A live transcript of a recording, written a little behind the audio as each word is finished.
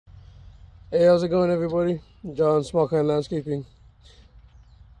Hey, how's it going, everybody? John, Small Kind Landscaping.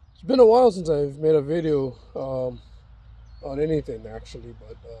 It's been a while since I've made a video on anything, actually,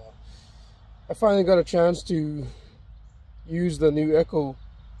 but I finally got a chance to use the new Echo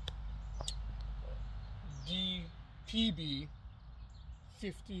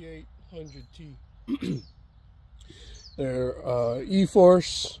DPB-5800T. They're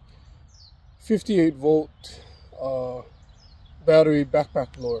E-Force 58 volt battery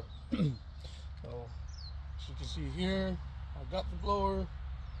backpack blower. So, as you can see here, I got the blower.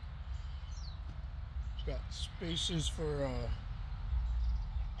 It's got spaces for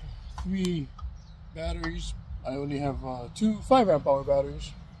 3 batteries. I only have 2 5-amp hour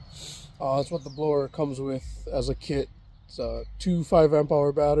batteries. That's what the blower comes with as a kit. It's 2 5-amp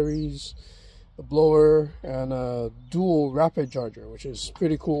hour batteries, the blower, and a dual rapid charger, which is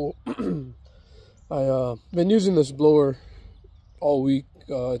pretty cool. I've been using this blower all week.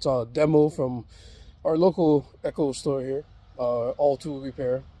 It's a demo from our local Echo store here, All Tool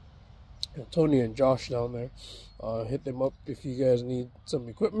Repair. Tony and Josh down there. Hit them up if you guys need some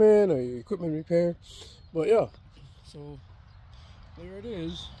equipment or your equipment repair. But yeah, so there it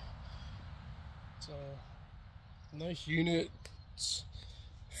is. It's a nice unit. It's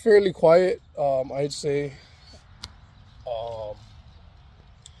fairly quiet, I'd say.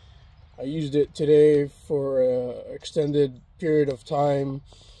 I used it today for an extended period of time,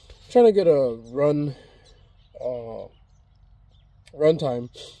 trying to get a run time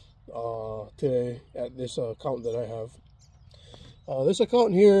today at this account that I have. This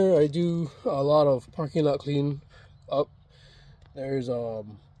account here, I do a lot of parking lot clean up. There's a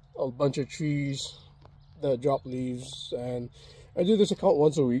bunch of trees that drop leaves, and I do this account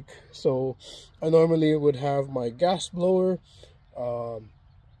once a week. So I normally would have my gas blower,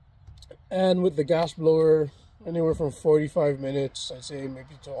 and with the gas blower, anywhere from 45 minutes, I'd say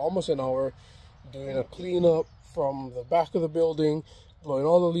maybe to almost an hour, doing a cleanup from the back of the building, blowing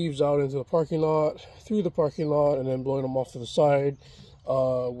all the leaves out into the parking lot, through the parking lot, and then blowing them off to the side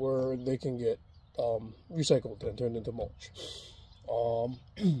where they can get recycled and turned into mulch.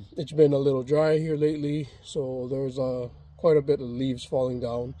 It's been a little dry here lately, so there's quite a bit of leaves falling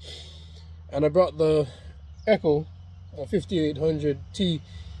down. And I brought the Echo, the 5800T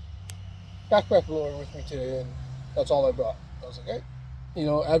backpack blower with me today, and that's all I brought. I was like, hey, you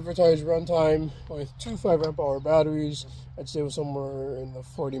know, advertised runtime with 2 5-amp hour batteries. I'd say it was somewhere in the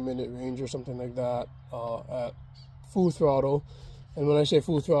 40-minute range or something like that at full throttle. And when I say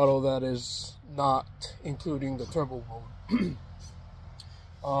full throttle, that is not including the turbo mode.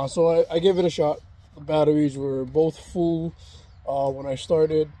 So I gave it a shot. The batteries were both full when I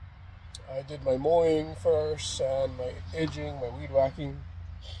started. I did my mowing first and my edging, my weed whacking.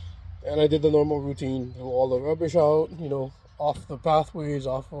 And I did the normal routine, blew all the rubbish out, you know, off the pathways,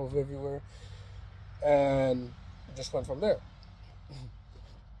 off of everywhere, and just went from there.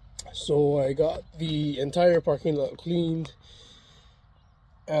 So I got the entire parking lot cleaned,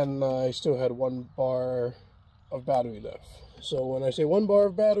 and I still had 1 bar of battery left. So when I say 1 bar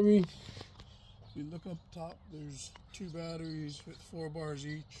of battery, if you look up top, there's 2 batteries with 4 bars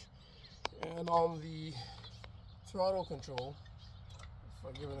each. And on the throttle control, if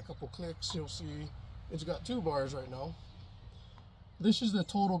I give it a couple clicks, you'll see it's got 2 bars right now. This is the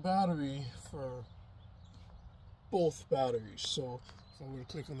total battery for both batteries. So if I'm going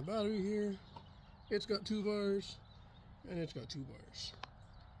to click on the battery here, it's got 2 bars, and it's got 2 bars.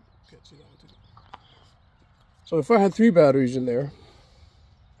 Can't see that one too. So if I had 3 batteries in there,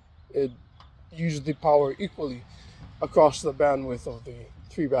 it used the power equally across the bandwidth of the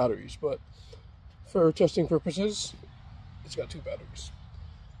 3 batteries. But for testing purposes, it's got 2 batteries.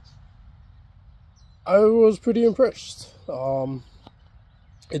 I was pretty impressed.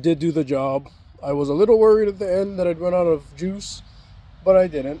 It did do the job. I was a little worried at the end that I'd run out of juice, but I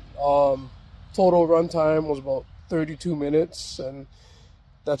didn't. Total runtime was about 32 minutes, and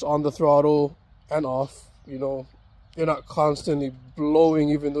that's on the throttle and off. You know, you're not constantly blowing,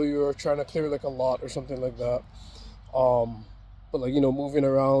 even though you're trying to clear like a lot or something like that. But like, you know, moving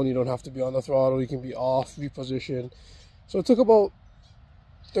around, you don't have to be on the throttle. You can be off, reposition. So it took about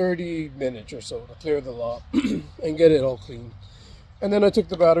 30 minutes or so to clear the lot and get it all clean. And then I took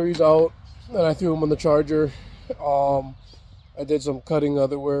the batteries out and I threw them on the charger. I did some cutting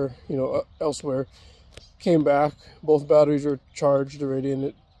elsewhere. Came back, both batteries were charged already, and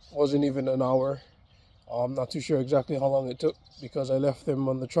it wasn't even an hour. I'm not too sure exactly how long it took because I left them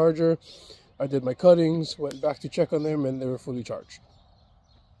on the charger. I did my cuttings, went back to check on them, and they were fully charged.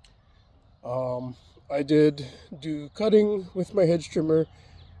 I did do cutting with my hedge trimmer,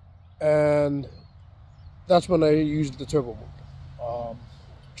 and that's when I used the turbo mode.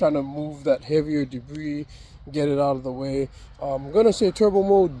 trying to move that heavier debris, get it out of the way. I'm gonna say turbo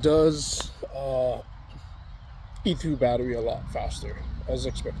mode does eat through battery a lot faster, as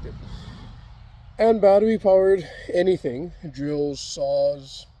expected. And battery powered anything, drills,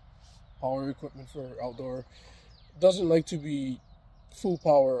 saws, power equipment for outdoor, doesn't like to be full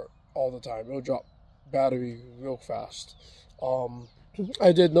power all the time. It'll drop battery real fast.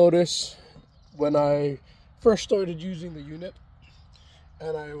 I did notice when I first started using the unit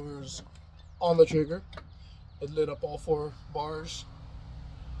and I was on the trigger, it lit up all 4 bars,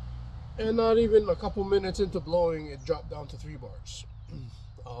 and not even a couple minutes into blowing, it dropped down to 3 bars.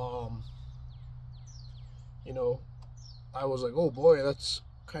 You know, I was like, oh boy, that's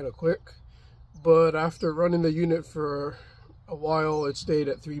kind of quick. But after running the unit for a while, it stayed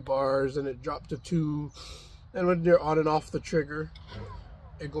at 3 bars, and it dropped to 2. And when you're on and off the trigger,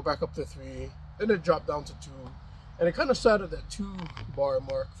 it go back up to 3. Then it dropped down to 2. And it kind of sat at that 2 bar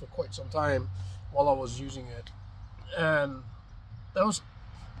mark for quite some time while I was using it. And that was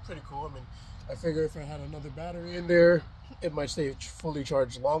pretty cool. I mean, I figure if I had another battery in there, it might stay fully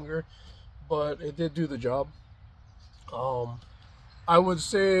charged longer. But it did do the job. I would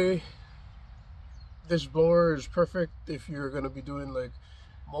say this blower is perfect if you're going to be doing like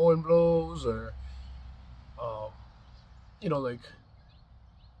mowing blows or you know, like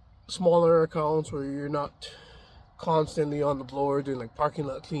smaller accounts where you're not constantly on the blower doing like parking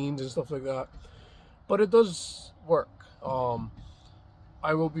lot cleans and stuff like that. But it does work.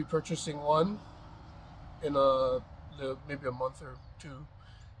 I will be purchasing one in maybe a month or 2,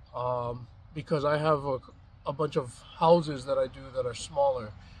 because I have a bunch of houses that I do that are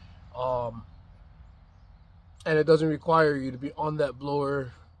smaller, and it doesn't require you to be on that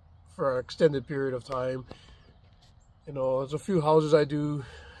blower for an extended period of time. You know, there's a few houses I do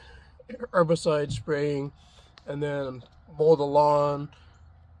herbicide spraying, and then mow the lawn,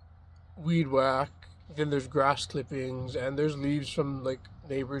 weed whack, then there's grass clippings, and there's leaves from like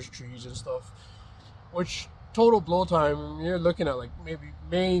neighbors' trees and stuff, which total blow time, you're looking at like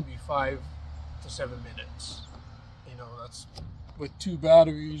maybe 5 to 7 minutes. You know, that's with 2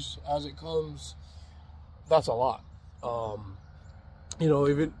 batteries as it comes, that's a lot. You know,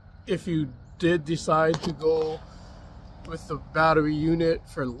 even if you did decide to go with the battery unit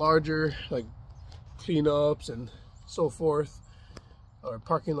for larger like cleanups and so forth, or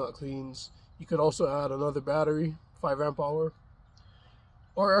parking lot cleans, you could also add another battery, 5 amp hour.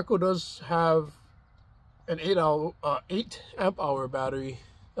 Or Echo does have an 8 amp hour battery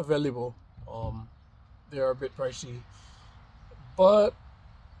available. They are a bit pricey, but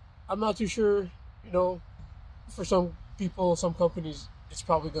I'm not too sure, you know, for some people, some companies, it's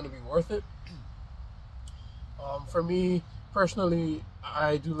probably going to be worth it. For me personally,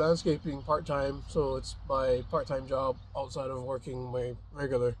 I do landscaping part-time, so it's my part-time job outside of working my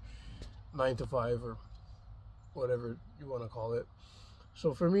regular 9 to 5 or whatever you want to call it.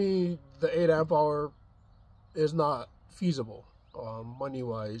 So for me, the 8 amp hour is not feasible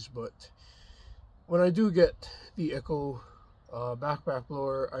money-wise, but when I do get the Echo backpack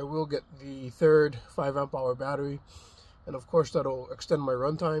blower, I will get the 3rd 5 amp hour battery, and of course that'll extend my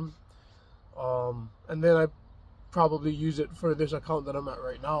runtime. And then I probably use it for this account that I'm at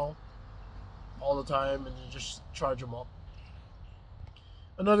right now all the time, and you just charge them up.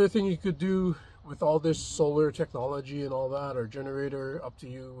 Another thing you could do with all this solar technology and all that, or generator, up to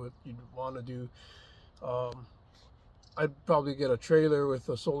you what you'd want to do. I'd probably get a trailer with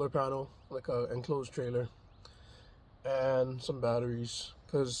a solar panel, like an enclosed trailer, and some batteries,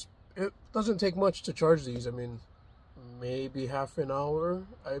 because it doesn't take much to charge these. I mean, maybe half an hour.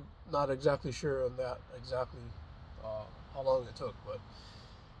 I'm not exactly sure on that exactly how long it took, but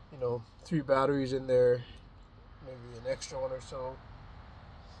you know, 3 batteries in there, maybe an extra one or so.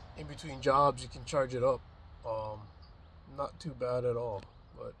 In between jobs, you can charge it up. Not too bad at all.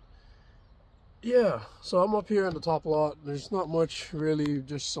 But yeah, so I'm up here in the top lot. There's not much really,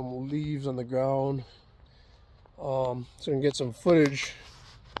 just some leaves on the ground. So I can get some footage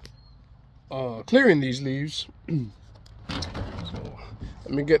clearing these leaves. So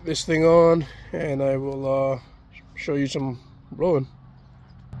let me get this thing on, and I will show you some blowing.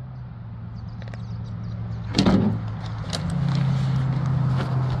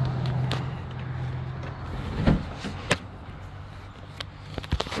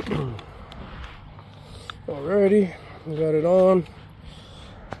 Alrighty, we got it on.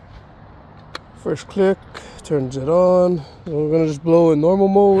 First click turns it on. So we're gonna just blow in normal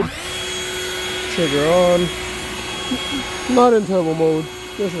mode. Trigger on. Not in turbo mode,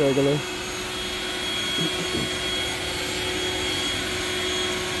 just regular.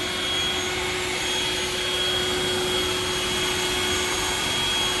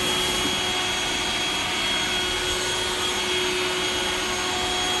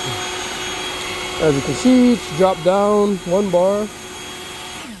 As you can see, it's dropped down 1 bar. And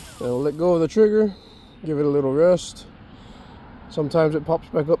we'll let go of the trigger, give it a little rest. Sometimes it pops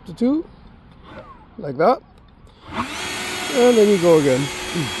back up to 2, like that. And then you go again.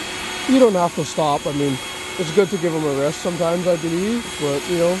 You don't have to stop. I mean, it's good to give them a rest sometimes, I believe. But,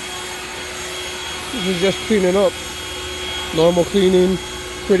 you know, this is just cleaning up. Normal cleaning,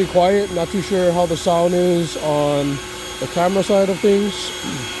 pretty quiet. Not too sure how the sound is on the camera side of things.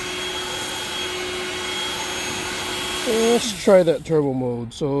 Let's try that turbo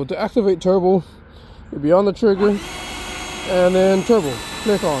mode. So to activate turbo, you'll be on the trigger and then turbo,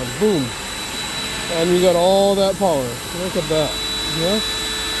 click on, boom, and you got all that power. Look at that. Yeah,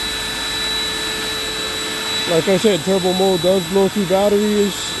 like I said, turbo mode does blow through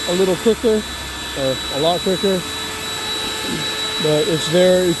batteries a little quicker, or a lot quicker, but it's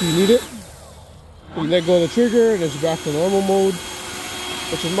there if you need it. You let go of the trigger and it's back to normal mode,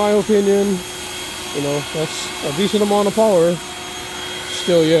 which in my opinion, you know, that's a decent amount of power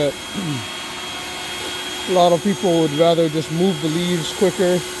still yet. A lot of people would rather just move the leaves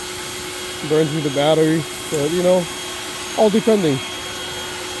quicker, burn through the battery, but you know, all depending.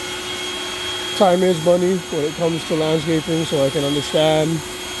 Time is money when it comes to landscaping, so I can understand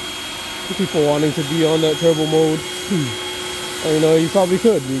people wanting to be on that turbo mode. And you know, you probably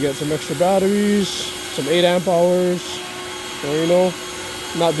could. You get some extra batteries, some 8 amp hours, or you know,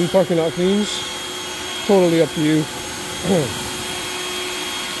 not do parking lot cleans. Totally up to you.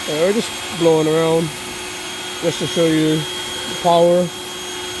 We're just blowing around just to show you the power.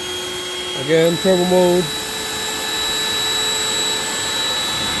 Again, turbo mode.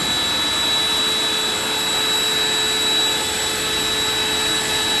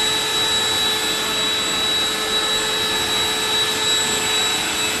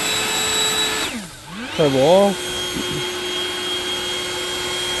 Turbo off.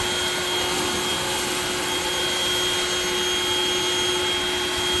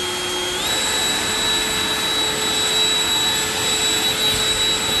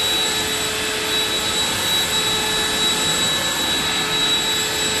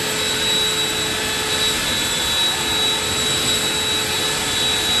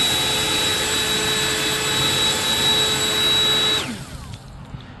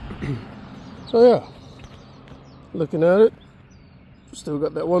 So yeah, looking at it, still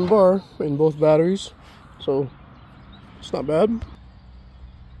got that 1 bar in both batteries, so it's not bad.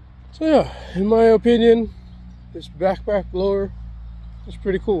 So yeah, in my opinion, this backpack blower is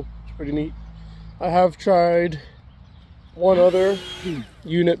pretty cool. It's pretty neat. I have tried one other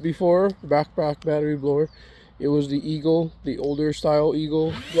unit before, backpack battery blower. It was the Eagle, the older style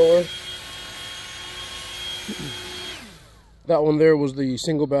Eagle blower. That one there was the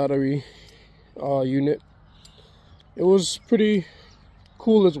single battery unit. It was pretty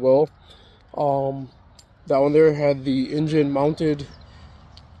cool as well. That one there had the engine mounted,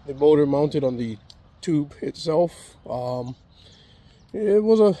 the motor mounted on the tube itself. It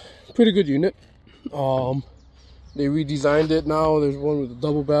was a pretty good unit. They redesigned it now. There's one with the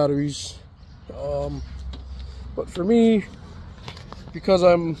double batteries. But for me, because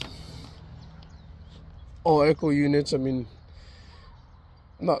I'm all Echo units, I mean,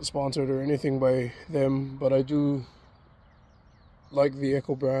 not sponsored or anything by them, but I do like the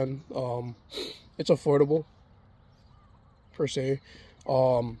Echo brand. It's affordable per se,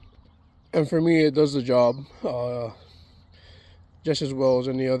 and for me it does the job just as well as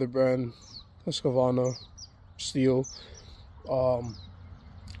any other brand, Husqvarna, Steel.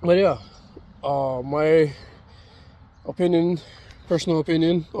 But yeah, my opinion, personal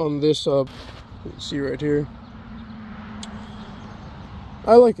opinion on this, see right here,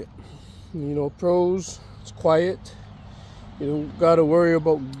 I like it. You know, pros, it's quiet. You don't gotta worry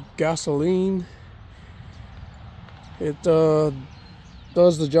about gasoline. It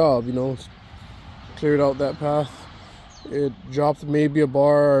does the job, you know. Cleared out that path. It dropped maybe a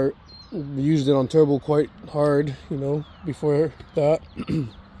bar. Used it on turbo quite hard, you know, before that.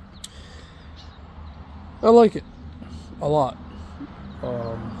 I like it a lot.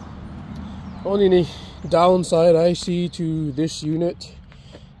 Only downside I see to this unit,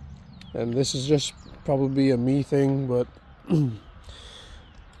 and this is just probably a me thing, but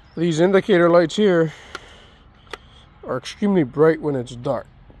these indicator lights here are extremely bright when it's dark.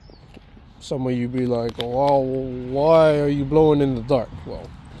 Some of you be like, oh, wow, why are you blowing in the dark? Well,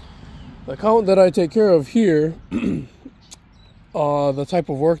 the account that I take care of here, the type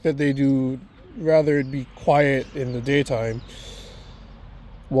of work that they do, rather it be quiet in the daytime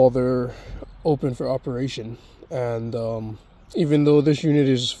while they're open for operation. And even though this unit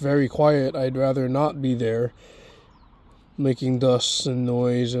is very quiet, I'd rather not be there making dust and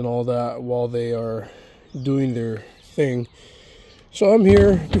noise and all that while they are doing their thing. So I'm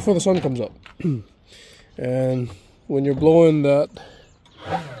here before the sun comes up. And when you're blowing, that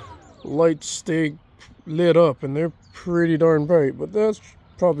lights stay lit up and they're pretty darn bright, but that's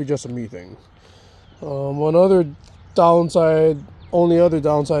probably just a me thing. One other downside, only other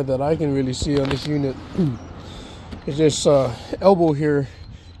downside that I can really see on this unit is this elbow here.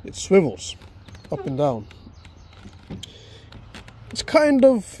 It swivels up and down. It's kind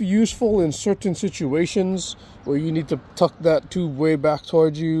of useful in certain situations where you need to tuck that tube way back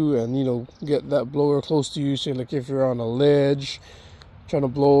towards you and, you know, get that blower close to you. Say like if you're on a ledge trying to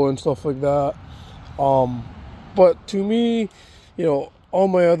blow and stuff like that. But to me, you know, all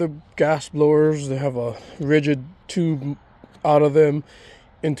my other gas blowers, they have a rigid tube out of them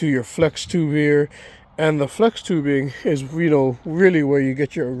into your flex tube here. And the flex tubing is, you know, really where you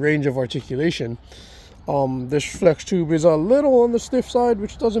get your range of articulation. This flex tube is a little on the stiff side,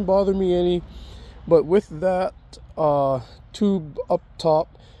 which doesn't bother me any. But with that tube up top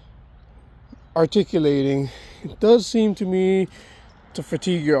articulating, it does seem to me to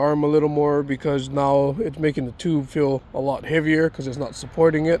fatigue your arm a little more, because now it's making the tube feel a lot heavier because it's not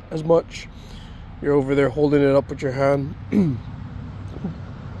supporting it as much. You're over there holding it up with your hand.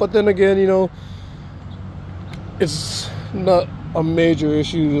 But then again, you know, it's not a major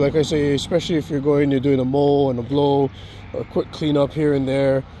issue, like I say, especially if you're doing a mow and a blow or a quick cleanup here and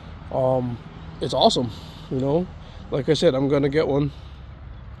there. It's awesome, you know. Like I said, I'm gonna get one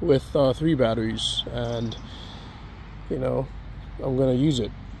with 3 batteries, and you know, I'm gonna use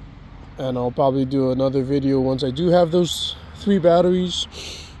it. And I'll probably do another video once I do have those 3 batteries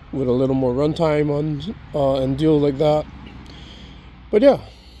with a little more runtime on and deal like that. But yeah,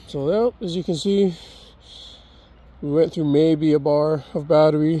 so yeah, as you can see, we went through maybe a bar of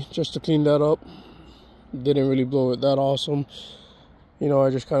battery just to clean that up. Didn't really blow it that awesome. You know, I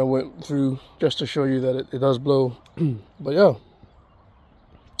just kind of went through just to show you that it does blow. But yeah,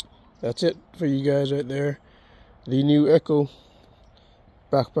 that's it for you guys right there. The new Echo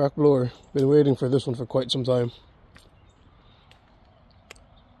backpack blower. Been waiting for this one for quite some time.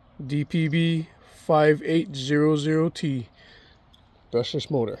 DPB-5800T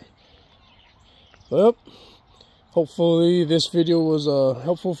brushless motor. Well, hopefully this video was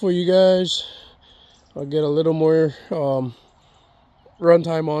helpful for you guys. I'll get a little more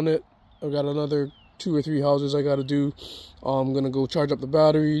runtime on it. I've got another 2 or 3 houses I gotta do. I'm gonna go charge up the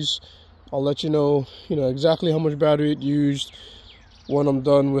batteries. I'll let you know exactly how much battery it used when I'm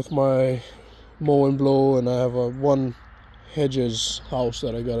done with my mow and blow, and I have a 1 hedges house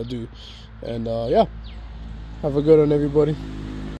that I gotta do. And yeah, have a good one, everybody.